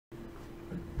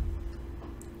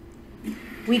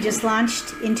We just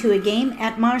launched into a game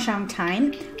at Mahjong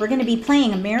time. We're going to be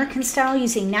playing American style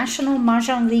using National Mah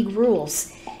Jongg League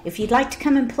rules. If you'd like to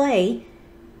come and play,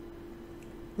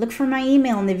 look for my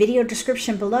email in the video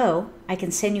description below. I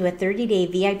can send you a 30-day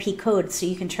VIP code so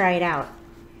you can try it out.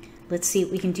 Let's see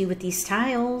what we can do with these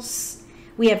tiles.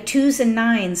 We have 2s and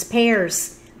 9s,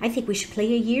 pairs. I think we should play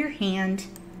a year hand.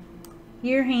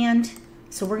 Year hand.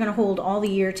 So we're going to hold all the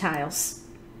year tiles.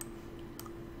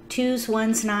 2s,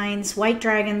 1s, 9s, white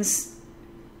dragons,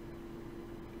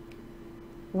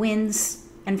 winds,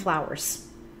 and flowers.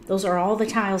 Those are all the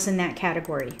tiles in that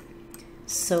category.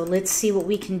 So let's see what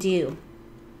we can do.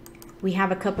 We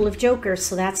have a couple of jokers,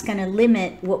 so that's going to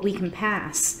limit what we can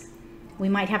pass. We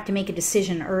might have to make a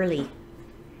decision early.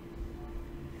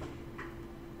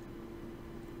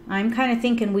 I'm kind of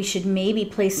thinking we should maybe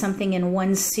play something in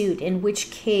one suit, in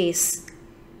which case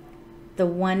the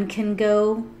 1 can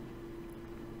go.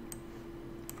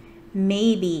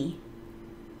 Maybe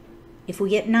if we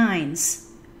get 9s,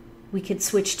 we could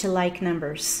switch to like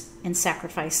numbers and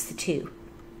sacrifice the 2.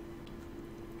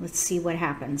 Let's see what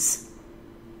happens.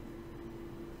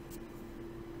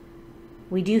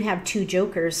 We do have 2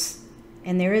 jokers,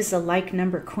 and there is a like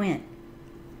number quint.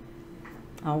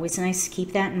 Always nice to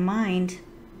keep that in mind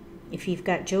if you've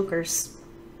got jokers.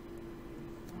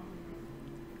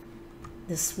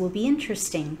 This will be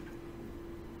interesting.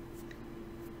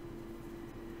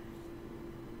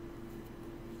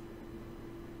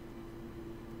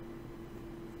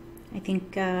 I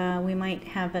think we might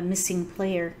have a missing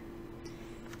player.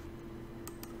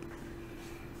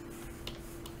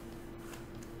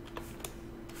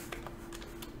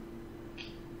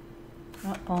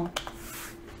 Uh-oh.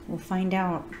 We'll find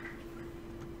out.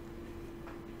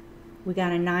 We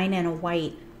got a 9 and a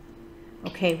white.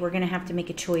 Okay, we're going to have to make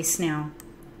a choice now.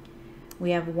 We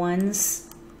have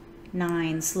 1s,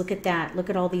 9s. Look at that.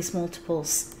 Look at all these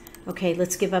multiples. Okay,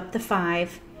 let's give up the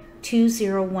 5. 2,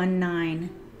 0, 1, 9.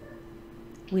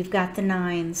 We've got the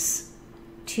 9s.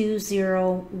 2,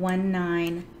 0, 1,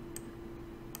 9.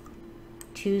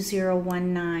 2, 0,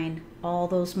 1, 9. All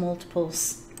those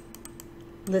multiples.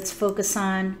 Let's focus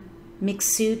on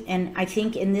mixed suit, and I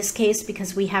think in this case,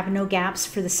 because we have no gaps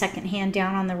for the second hand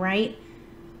down on the right,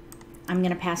 I'm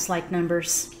going to pass like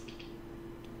numbers.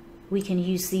 We can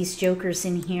use these jokers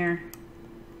in here.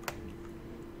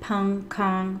 Pung,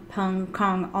 kong, pung,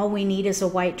 kong. All we need is a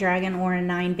white dragon or a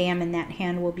 9 bam, and that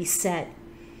hand will be set.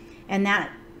 And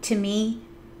that, to me,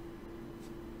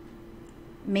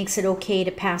 makes it okay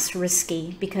to pass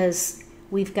risky because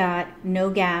we've got no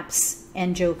gaps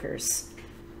and jokers.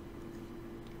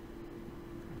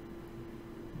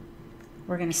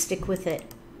 We're going to stick with it.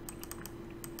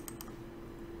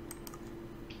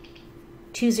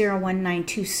 2019,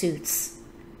 2 suits.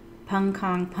 Pung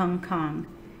kong, pung kong.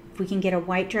 If we can get a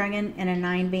white dragon and a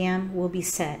 9 bam, we'll be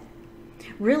set.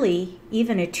 Really,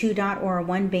 even a 2 dot or a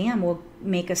 1 bam will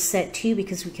make us set too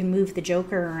because we can move the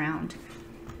joker around.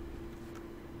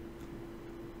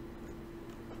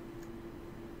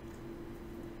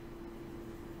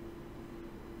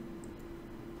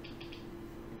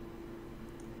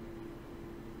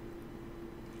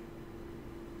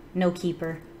 No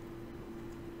keeper,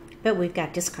 but we've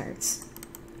got discards.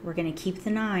 We're going to keep the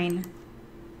 9.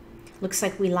 Looks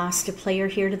like we lost a player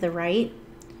here to the right,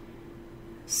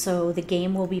 so the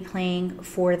game will be playing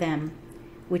for them,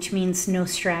 which means no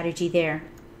strategy there.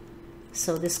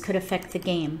 So this could affect the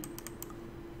game.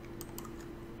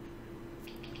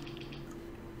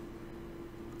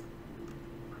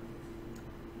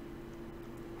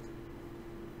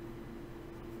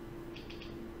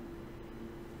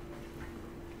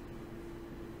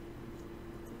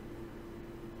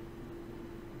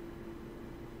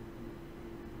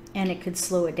 And it could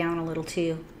slow it down a little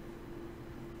too.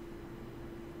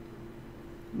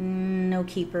 No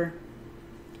keeper.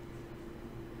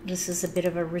 This is a bit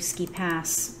of a risky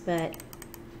pass, but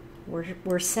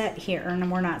we're set here. Or no,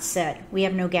 we're not set. We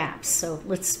have no gaps, so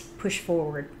let's push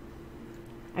forward.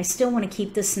 I still want to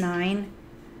keep this 9.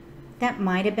 That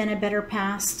might have been a better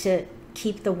pass, to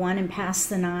keep the 1 and pass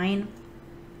the 9.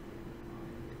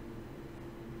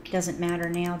 Doesn't matter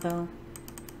now though.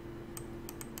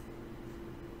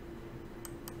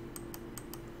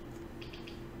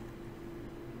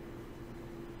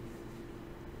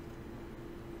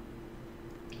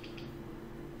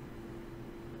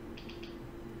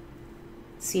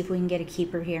 See if we can get a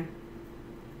keeper here.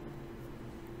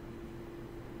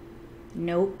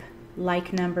 Nope.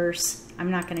 Like numbers.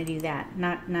 I'm not going to do that.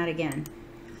 Not again.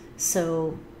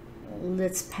 So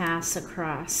let's pass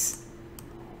across.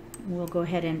 We'll go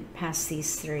ahead and pass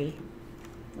these 3.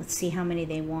 Let's see how many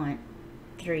they want.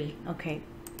 3. Okay.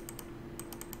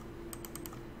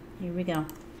 Here we go.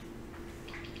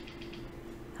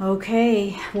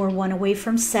 Okay, we're one away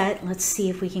from set. Let's see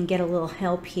if we can get a little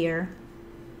help here,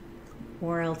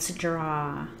 or else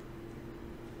draw.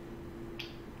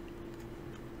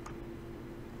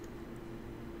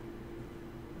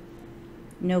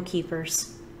 No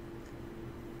keepers.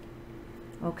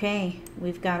 Okay,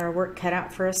 we've got our work cut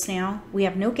out for us now. We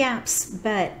have no gaps,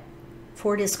 but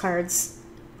 4 discards.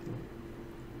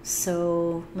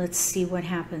 So let's see what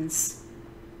happens.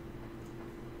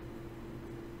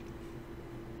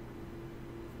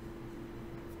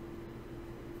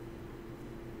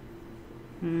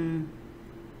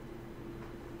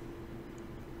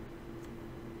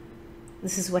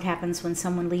 This is what happens when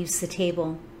someone leaves the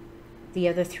table. The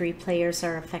other 3 players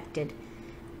are affected.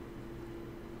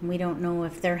 We don't know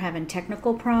if they're having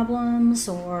technical problems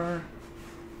or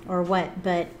what,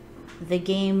 but the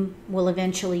game will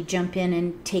eventually jump in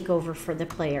and take over for the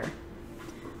player.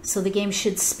 So the game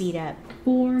should speed up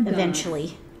 4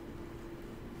 eventually.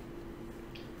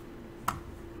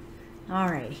 All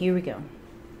right, here we go.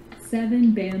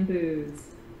 7 bamboos.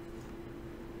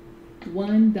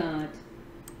 1 dot.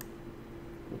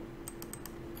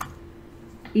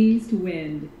 East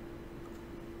wind.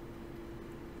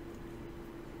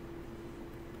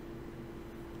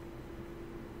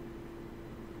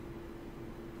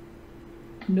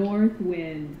 North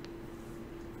wind.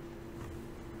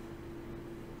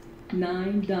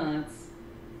 9 dots.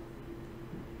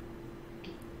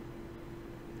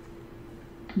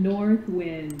 North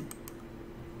wind.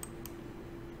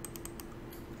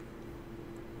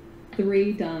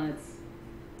 3 dots.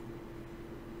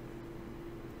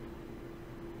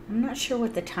 I'm not sure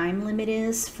what the time limit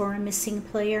is for a missing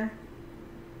player.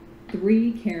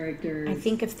 3 characters. I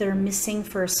think if they're missing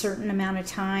for a certain amount of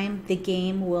time, the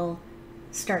game will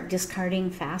start discarding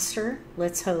faster.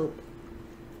 Let's hope.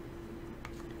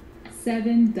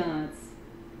 7 dots.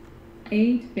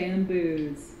 8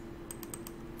 bamboos.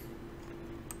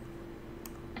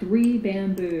 3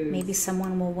 bamboos. Maybe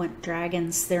someone will want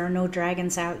dragons. There are no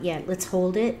dragons out yet. Let's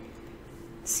hold it.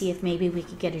 See if maybe we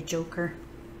could get a joker.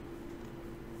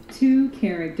 2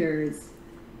 characters.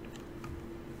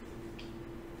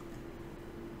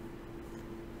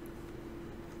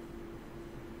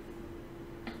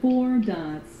 4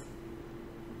 dots.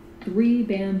 3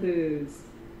 bamboos.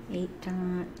 8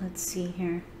 dot. Let's see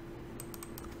here.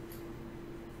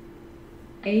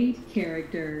 8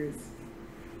 characters.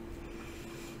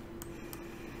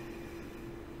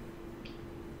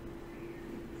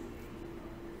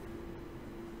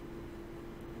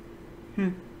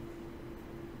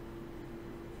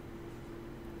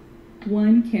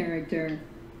 One character.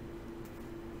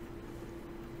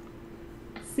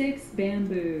 6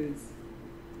 bamboos.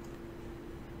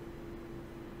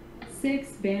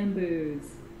 6 bamboos.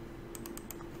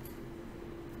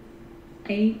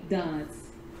 8 dots.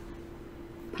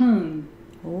 Pung.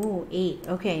 Oh, 8.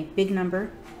 Okay, big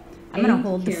number. I'm going to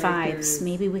hold the 5s. characters.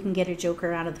 Maybe we can get a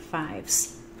joker out of the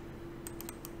 5s.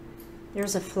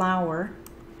 There's a flower.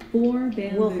 4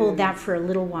 bamboos. We'll hold that for a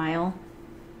little while.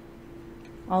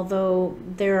 Although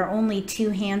there are only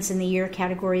 2 hands in the year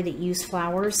category that use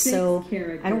flowers, 6 so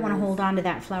characters. I don't want to hold on to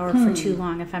that flower for too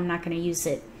long if I'm not going to use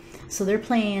it. So they're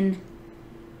playing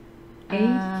 8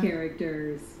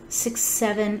 characters. 6,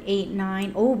 7, 8,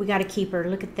 9. Oh, we got a keeper.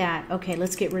 Look at that. Okay,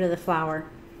 let's get rid of the flower.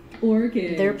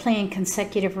 Orchid. They're playing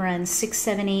consecutive runs. 6,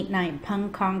 7, 8, 9.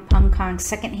 Pung, kong, pung, kong.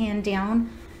 Second hand down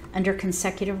under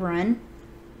consecutive run.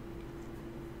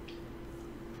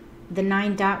 The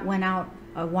 9 dot went out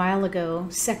a while ago.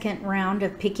 Second round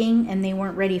of picking, and they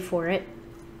weren't ready for it.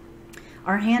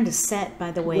 Our hand is set,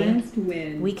 by the way. West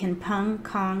wind. We can pung,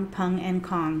 kong, and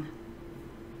kong.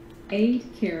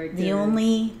 8 characters. The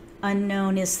only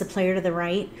unknown is the player to the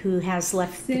right who has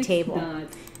left the 6 table.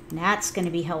 dots. And that's going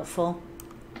to be helpful.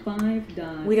 5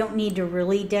 dots. We don't need to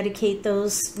really dedicate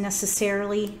those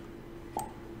necessarily.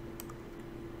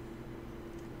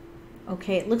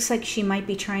 Okay, it looks like she might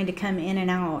be trying to come in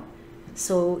and out,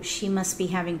 so she must be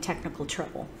having technical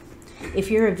trouble. If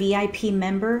you're a VIP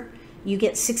member, you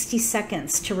get 60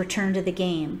 seconds to return to the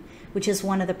game, which is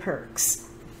one of the perks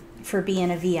for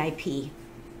being a VIP.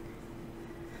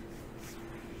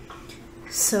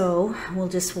 So we'll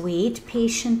just wait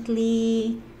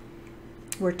patiently.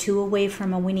 We're 2 away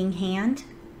from a winning hand,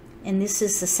 and this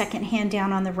is the second hand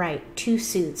down on the right. 2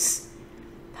 suits,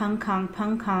 pung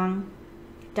kong,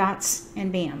 dots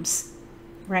and bams.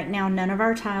 Right now none of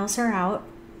our tiles are out,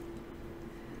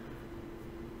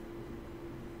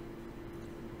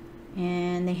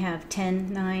 and they have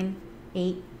 10, 9,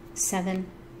 8, 7,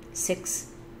 6,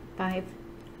 5,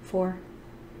 4,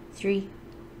 3,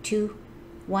 2,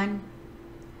 1,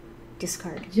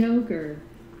 Discard. Joker.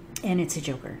 And it's a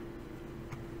joker.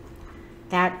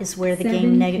 That is where the 7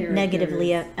 game negatively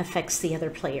characters. affects the other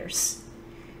players.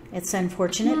 It's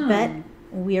unfortunate, Plum.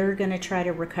 but we're going to try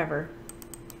to recover.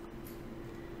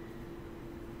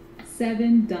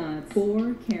 7 dots.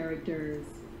 4 characters.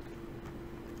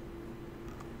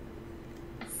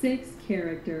 6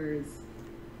 characters.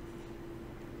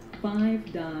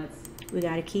 5 dots. We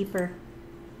got to keep her.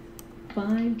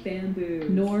 5 bamboos.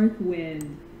 North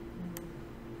wind.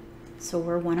 So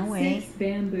we're one away. 6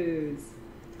 bamboos.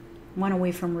 One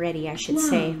away from ready, I should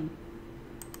say. Plum.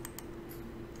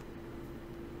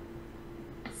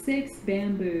 6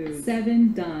 bamboos.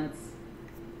 7 dots.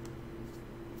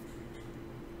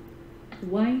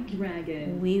 White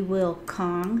dragon. We will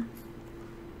Kong.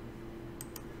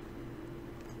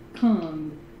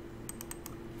 Kong.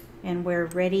 And we're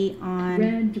ready on,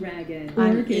 Red dragon.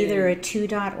 on Orchid. either a 2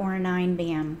 dot or a 9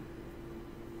 bam.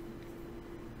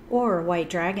 Or a white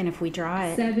dragon if we draw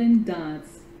it. 7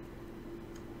 dots.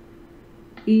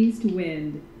 East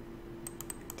wind.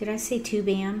 Did I say 2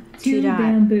 bam? 2 dot.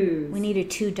 bamboos. We need a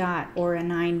 2 dot or a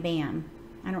 9 bam.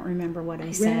 I don't remember what I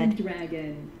Red said.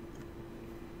 dragon.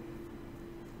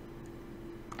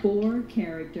 4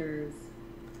 characters.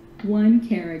 1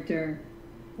 character.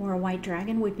 Or a white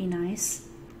dragon would be nice.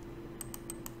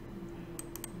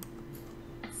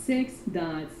 6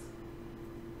 dots.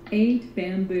 8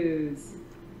 bamboos.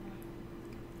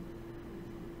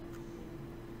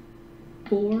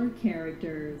 4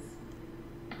 characters.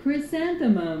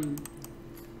 Chrysanthemum.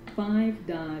 5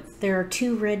 dots. There are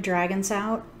 2 red dragons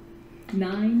out,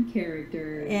 9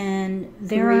 characters. and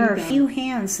there 3 are a few dots.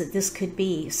 hands that this could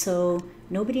be, so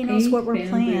nobody knows 8 what we're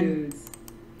playing. bamboos.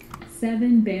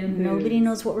 7 bamboos. Nobody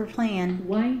knows what we're playing.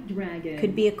 White dragon.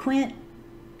 Could be a quint,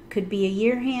 could be a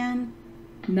year hand.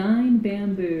 9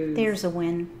 bamboos. There's a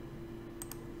win.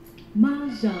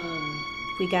 Mahjong.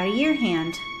 We got a year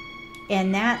hand,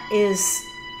 and that is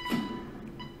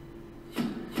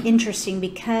interesting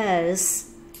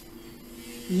because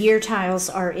year tiles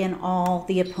are in all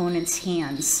the opponent's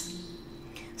hands.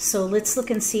 So let's look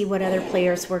and see what other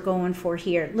players we're going for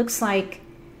here. It looks like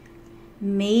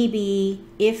maybe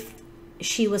if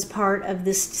she was part of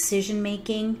this decision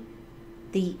making,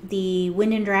 the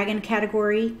Wind and Dragon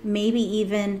category, maybe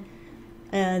even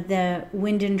the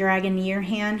Wind and Dragon year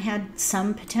hand had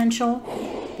some potential.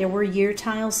 There were year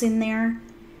tiles in there.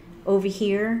 Over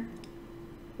here,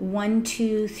 1,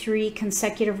 2, 3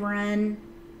 consecutive run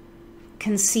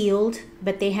concealed,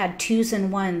 but they had 2s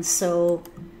and 1s, so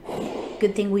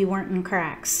good thing we weren't in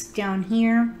cracks. Down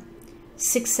here,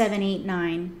 6, 7, 8,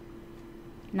 9.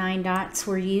 9 dots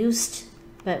were used,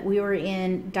 but we were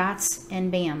in dots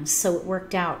and bams, so it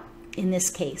worked out in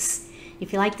this case.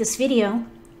 If you like this video,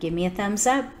 give me a thumbs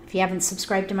up. If you haven't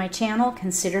subscribed to my channel,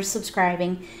 consider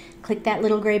subscribing. Click that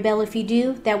little gray bell if you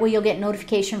do. That way you'll get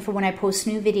notification for when I post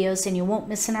new videos, and you won't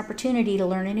miss an opportunity to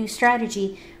learn a new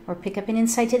strategy or pick up an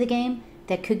insight to the game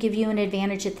that could give you an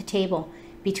advantage at the table.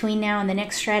 Between now and the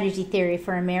next strategy theory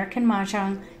for American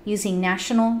Mahjong using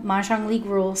National Mah Jongg League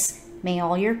rules, may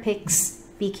all your picks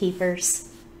be keepers.